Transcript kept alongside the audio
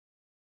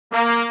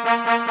Hi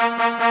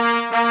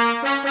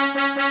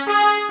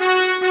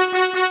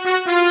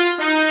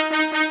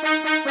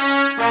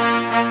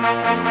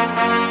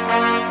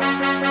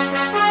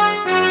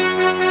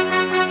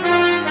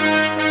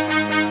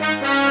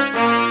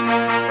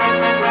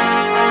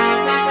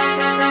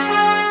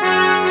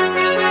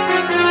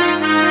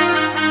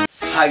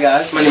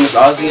guys, my name is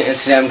Ozzy, and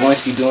today I'm going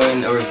to be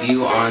doing a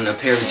review on a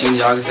pair of jean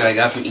joggers that I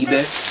got from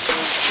eBay.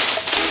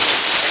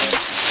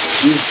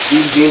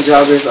 These jean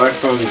joggers are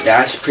from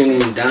Dash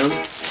Premium Denim.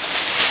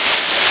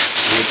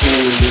 They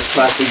came in this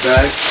plastic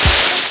bag.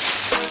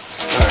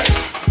 Alright.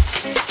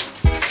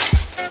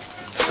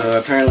 So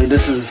apparently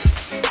this is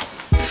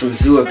from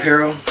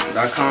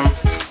zooapparel.com.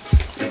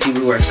 The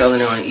people who are selling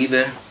it on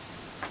eBay.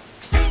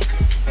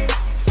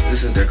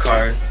 This is their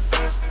card.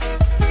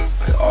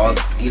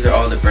 These are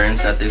all the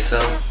brands that they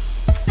sell.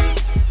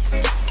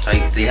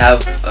 Like, they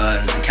have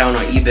an account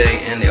on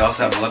eBay, and they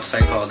also have a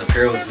website called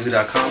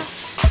apparelzoo.com.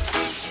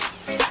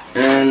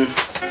 And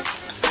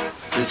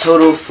the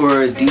total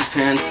for these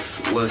pants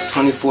was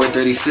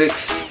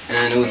 $24.36,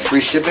 and it was free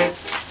shipping.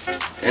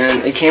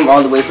 And it came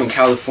all the way from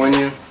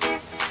California,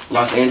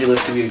 Los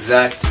Angeles to be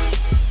exact.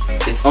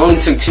 It only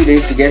took 2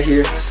 days to get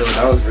here, so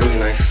that was really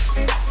nice.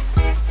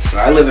 So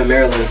I live in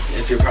Maryland,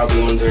 if you're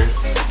probably wondering.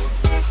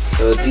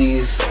 So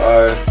these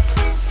are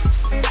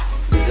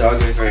the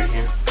joggers right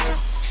here.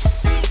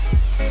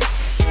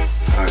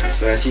 Alright,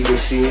 so as you can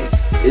see,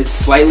 it's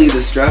slightly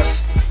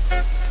distressed.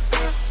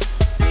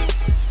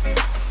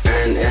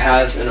 And it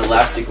has an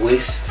elastic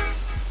waist.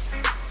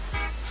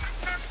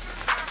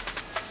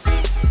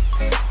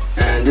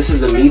 And this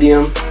is a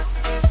medium.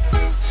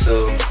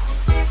 So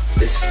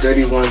it's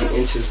 31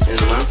 inches in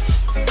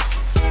length.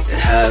 It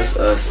has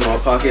a small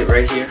pocket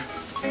right here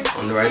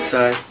on the right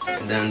side,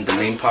 and then the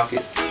main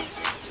pocket.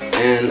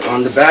 And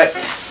on the back,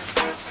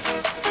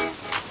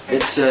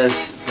 it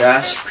says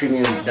Dash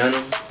Premium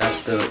Denim.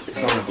 It's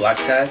on the black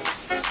tag.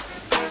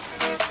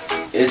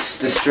 It's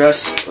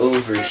distressed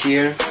over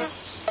here,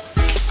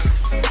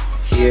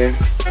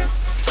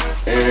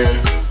 and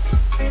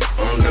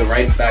on the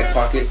right back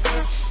pocket.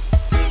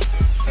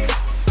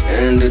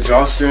 And the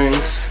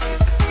drawstrings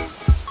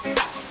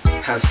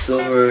have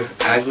silver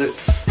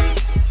aglets.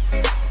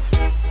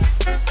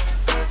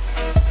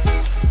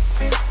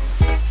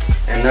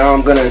 And now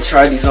I'm gonna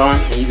try these on,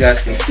 and you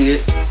guys can see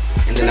it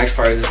in the next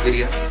part of this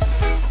video.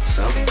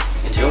 So,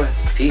 enjoy.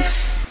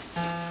 Peace.